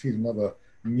can feel another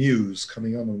muse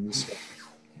coming on this one,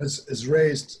 has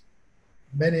raised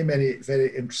many, many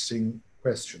very interesting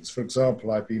questions. For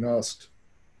example, I've been asked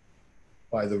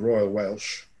by the Royal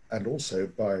Welsh and also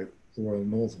by the Royal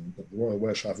Northern, but the Royal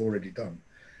Welsh I've already done,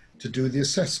 to do the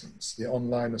assessments, the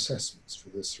online assessments for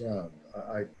this round.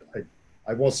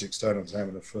 I was the external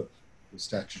examiner for the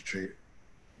statutory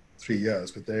 3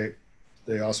 years, but they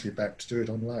asked me back to do it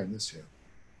online this year.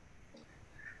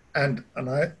 And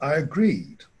I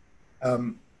agreed.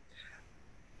 And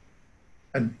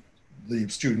the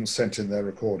students sent in their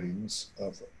recordings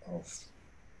of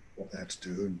what they had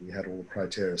to do, and we had all the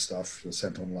criteria stuff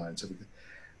sent online. So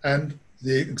and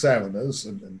the examiners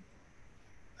and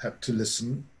had to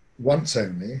listen once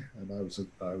only, and I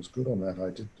was good on that. I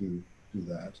did do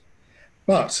that,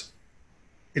 but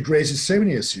it raises so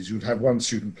many issues. You'd have one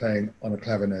student playing on a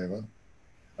clavinova,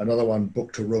 another one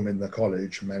booked a room in the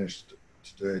college and managed to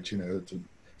do it, to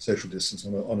social distance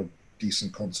on a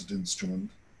decent concert instrument.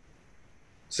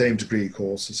 Same degree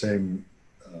course, the same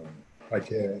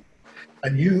criteria.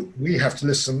 And we have to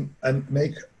listen and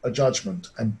make a judgment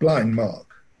and blind mark,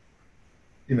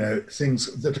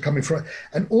 things that are coming from,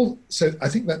 and all. So I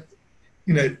think that,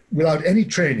 without any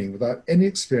training, without any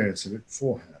experience of it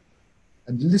beforehand,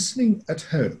 and listening at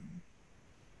home,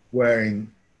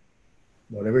 wearing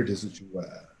whatever it is that you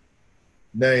wear,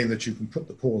 knowing that you can put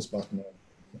the pause button on,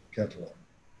 the kettle on,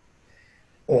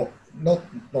 or not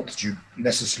that you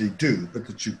necessarily do, but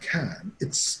that you can.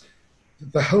 It's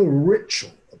the whole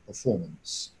ritual of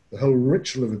performance, the whole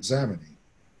ritual of examining,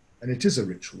 and it is a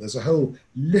ritual. There's a whole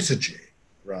liturgy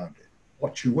around it.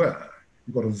 What you wear,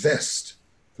 you've got a vest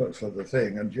for the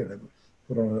thing, and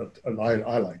put on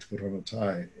I like to put on a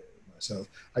tie myself.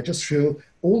 I just feel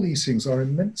all these things are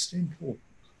immensely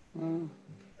important,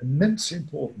 immensely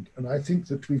important, and I think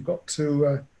that we've got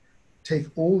to take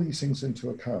all these things into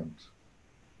account.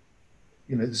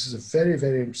 This is a very,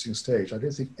 very interesting stage. I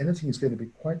don't think anything is going to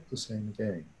be quite the same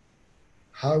again.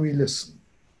 How we listen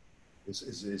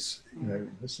is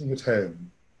listening at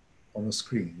home on a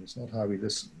screen. It's not how we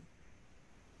listen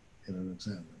in an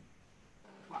exam.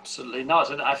 Absolutely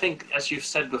not. And I think, as you've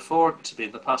said before to me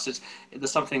in the past,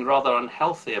 there's something rather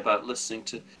unhealthy about listening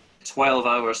to 12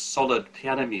 hours solid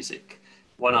piano music,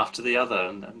 one after the other.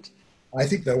 And I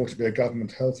think there ought to be a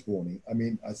government health warning. I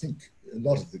mean, I think a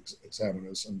lot of the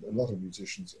examiners and a lot of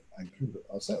musicians, I include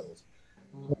ourselves,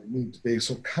 need to be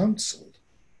sort of counselled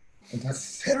and have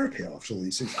therapy after all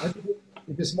these things.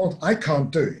 I can't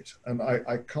do it, and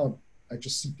I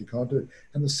just simply can't do it.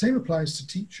 And the same applies to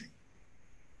teaching.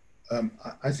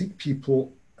 I think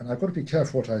people, and I've got to be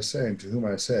careful what I say and to whom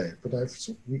I say it, but I've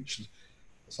sort of reached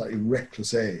a slightly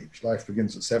reckless age. Life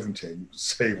begins at 70, and you can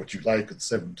say what you like at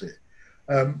 70.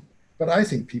 But I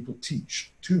think people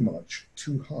teach too much,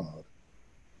 too hard.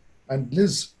 And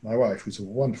Liz, my wife, who's a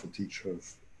wonderful teacher of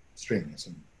strings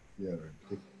and viola in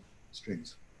particular,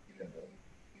 strings.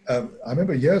 I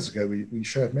remember years ago we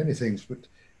shared many things, but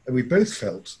we both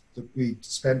felt that we'd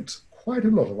spent quite a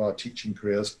lot of our teaching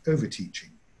careers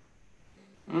over-teaching.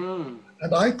 And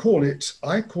I call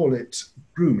it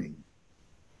grooming.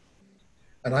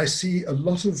 And I see a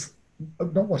lot of,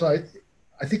 not what I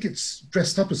think it's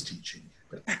dressed up as teaching,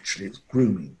 but actually it's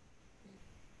grooming.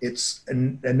 It's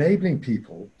enabling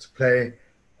people to play,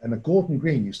 and Gordon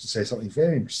Green used to say something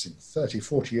very interesting 30,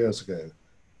 40 years ago.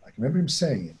 I can remember him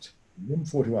saying it in room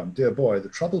 41, dear boy, the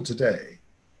trouble today,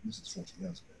 this is 40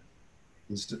 years ago,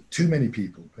 is that too many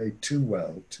people play too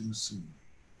well too soon.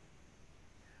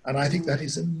 And I think that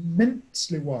is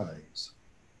immensely wise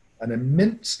and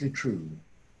immensely true,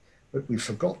 but we've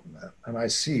forgotten that. And I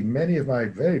see many of my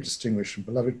very distinguished and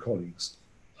beloved colleagues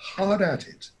hard at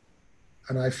it.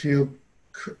 And I feel,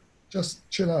 just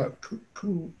chill out,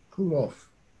 cool off.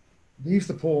 Leave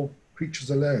the poor creatures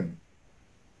alone.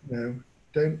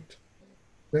 Don't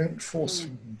force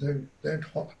them, don't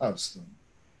hothouse them.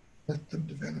 Let them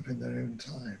develop in their own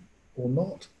time, or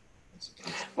not.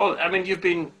 Well, I mean, you've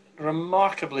been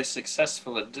remarkably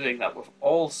successful at doing that with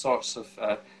all sorts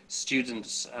of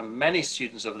students, many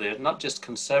students over there, not just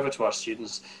conservatoire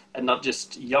students and not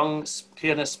just young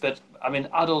pianists, but I mean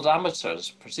adult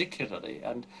amateurs particularly.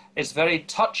 And it's very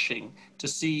touching to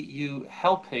see you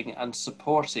helping and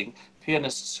supporting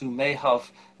pianists who may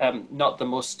have not the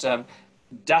most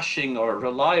dashing or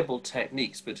reliable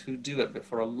techniques, but who do it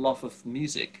for a love of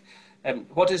music.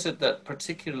 What is it that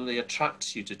particularly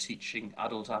attracts you to teaching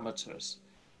adult amateurs?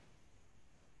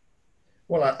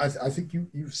 Well, I think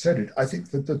you've said it. I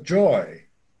think that the joy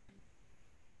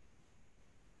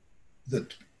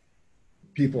that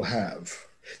people have,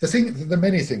 the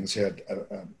many things here,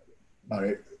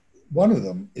 Murray, one of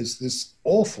them is this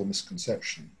awful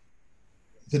misconception,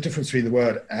 the difference between the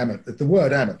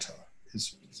word amateur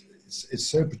is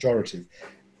so pejorative.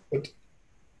 But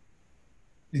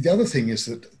the other thing is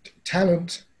that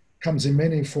talent comes in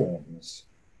many forms,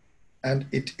 and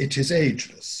it is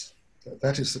ageless.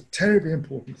 That is a terribly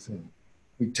important thing.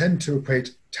 We tend to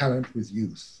equate talent with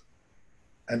youth,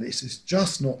 and it is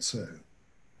just not so.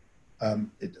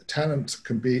 Talent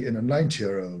can be in a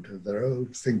 90-year-old with their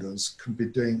old fingers, can be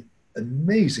doing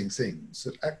amazing things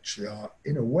that actually are,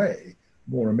 in a way,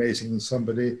 more amazing than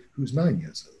somebody who's 9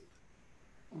 years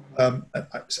old.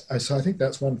 So I think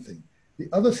that's one thing. The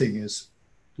other thing is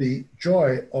the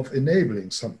joy of enabling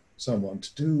someone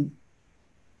to do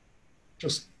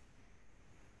just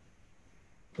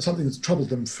something that's troubled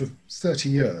them for 30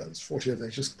 years, 40 years, they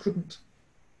just couldn't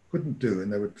do,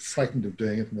 and they were frightened of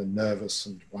doing it, and they're nervous,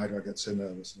 and why do I get so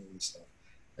nervous, and all this stuff.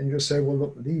 And you just say, well,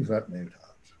 look, leave that note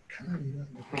out. Can I leave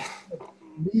that note out?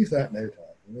 Leave that note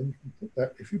out, and then you can put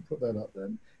that, if you put that up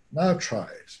then, now try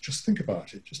it. Just think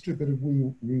about it. Just do a bit of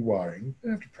rewiring. You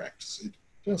don't have to practice it.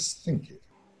 Just think it.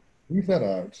 Leave that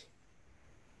out.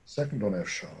 Second on F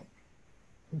sharp.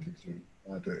 Think it through.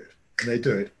 Now do it. And they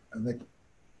do it, and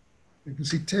you can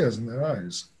see tears in their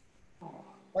eyes.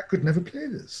 I could never play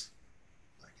this.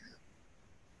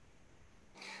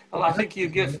 Well, I think you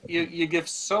give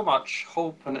so much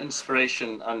hope and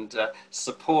inspiration and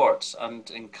support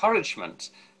and encouragement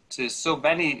to so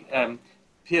many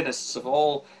pianists of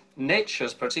all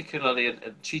natures, particularly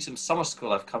at Cheetham Summer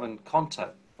School. I've come in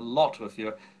contact a lot with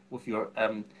your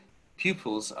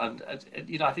pupils, and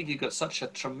you know, I think you've got such a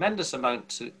tremendous amount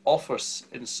to offer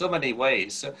in so many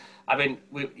ways. So, I mean,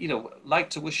 we like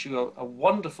to wish you a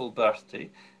wonderful birthday,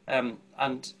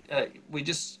 and we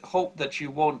just hope that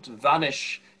you won't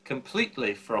vanish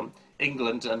completely from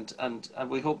England, and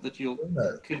we hope that you'll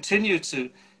continue to,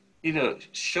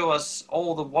 show us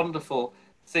all the wonderful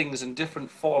things in different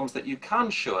forms that you can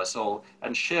show us all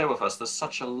and share with us. There's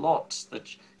such a lot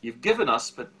that you've given us,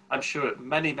 but I'm sure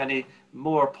many, many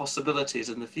more possibilities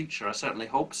in the future. I certainly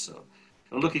hope so.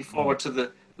 I'm looking forward to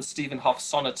the Stephen Hough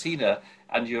Sonatina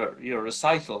and your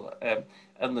recital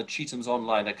and the Cheetham's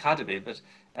Online Academy. But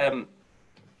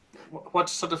what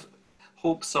sort of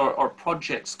hopes or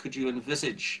projects could you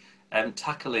envisage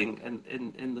tackling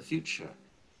in the future?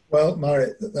 Well,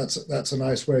 Murray, that's a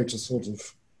nice way to sort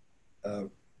of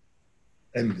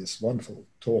end this wonderful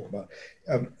talk about.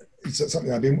 It's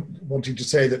something I've been wanting to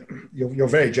say, that you're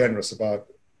very generous about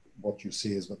what you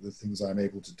see as what the things I'm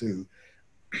able to do.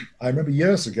 I remember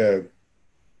years ago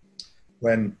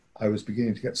when I was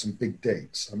beginning to get some big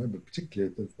dates. I remember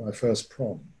particularly my first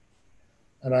prom,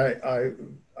 and I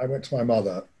went to my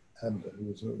mother, and who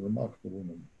was a remarkable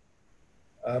woman,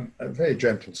 a very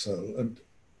gentle soul, and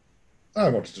I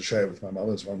wanted to share with my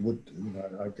mother, as one would do,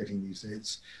 I'm getting these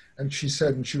dates. And she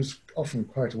said, and she was often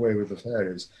quite away with the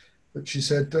fairies, but she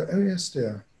said, oh yes,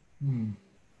 dear,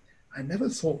 I never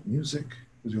thought music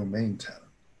was your main talent.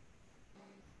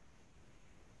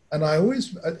 And I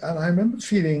remember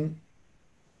feeling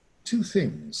two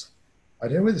things. I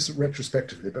don't know whether this is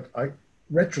retrospectively, but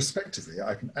retrospectively,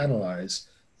 I can analyze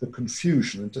the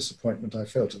confusion and disappointment I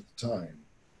felt at the time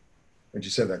when she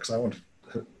said that, because I wanted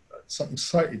something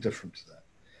slightly different to that.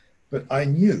 But I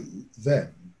knew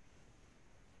then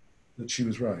that she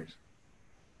was right.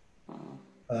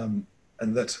 And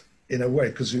that in a way,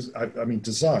 because I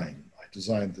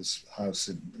designed this house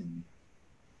in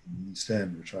the East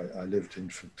End, which I lived in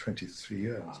for 23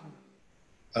 years.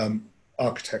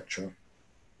 Architecture,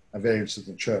 I'm very interested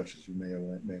in churches, you may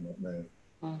or may not know.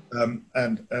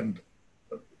 And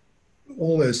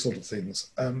all those sort of things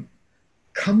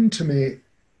come to me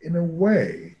in a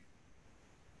way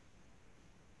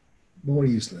more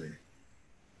easily.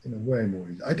 In a way more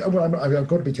easily. I've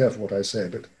got to be careful what I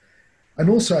say, and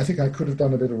also I think I could have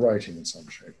done a bit of writing in some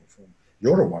shape or form.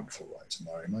 You're a wonderful writer,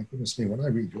 Murray. My goodness me, when I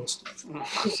read your stuff,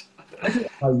 I don't know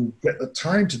how you get the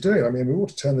time to do it. I mean, we ought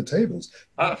to turn the tables.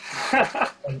 I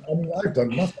mean, I've done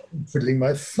nothing, I'm fiddling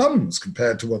my thumbs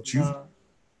compared to what you've done.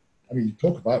 I mean, you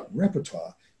talk about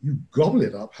repertoire, you gobble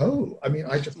it up whole. I mean,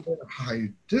 I just don't know how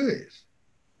you do it.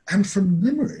 And from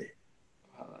memory.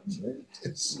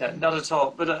 It's not at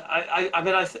all. But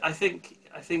I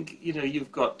think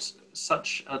you've got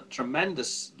such a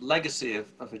tremendous legacy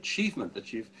of achievement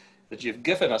that you've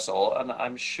given us all, and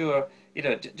I'm sure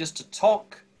just to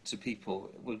talk to people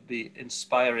would be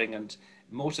inspiring and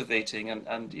motivating,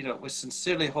 and we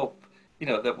sincerely hope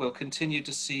that we'll continue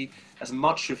to see as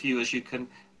much of you as you can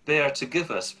bear to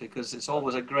give us, because it's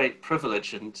always a great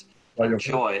privilege and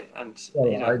joy. And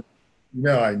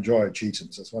I enjoy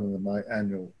Cheetham's. That's one of my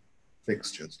annual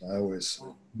fixtures. I always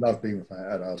love being with my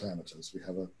adult amateurs. We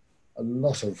have a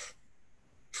lot of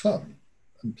fun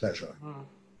and pleasure.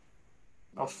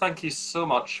 Well, thank you so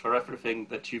much for everything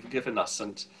that you've given us,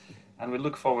 and we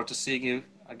look forward to seeing you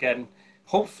again,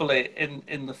 hopefully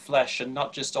in the flesh and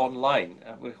not just online.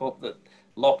 We hope that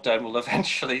lockdown will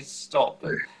eventually stop.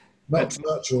 Not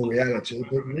virtual reality,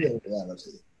 but real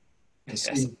reality. To Yes,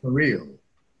 see for real.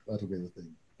 That'll be the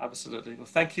thing. absolutely. Well,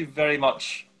 thank you very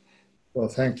much. Well,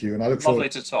 thank you, and I look Lovely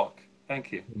forward to talk.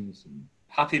 Thank you. to seeing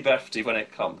Happy birthday when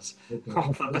it comes. you.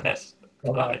 All the best.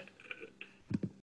 Bye-bye. Bye.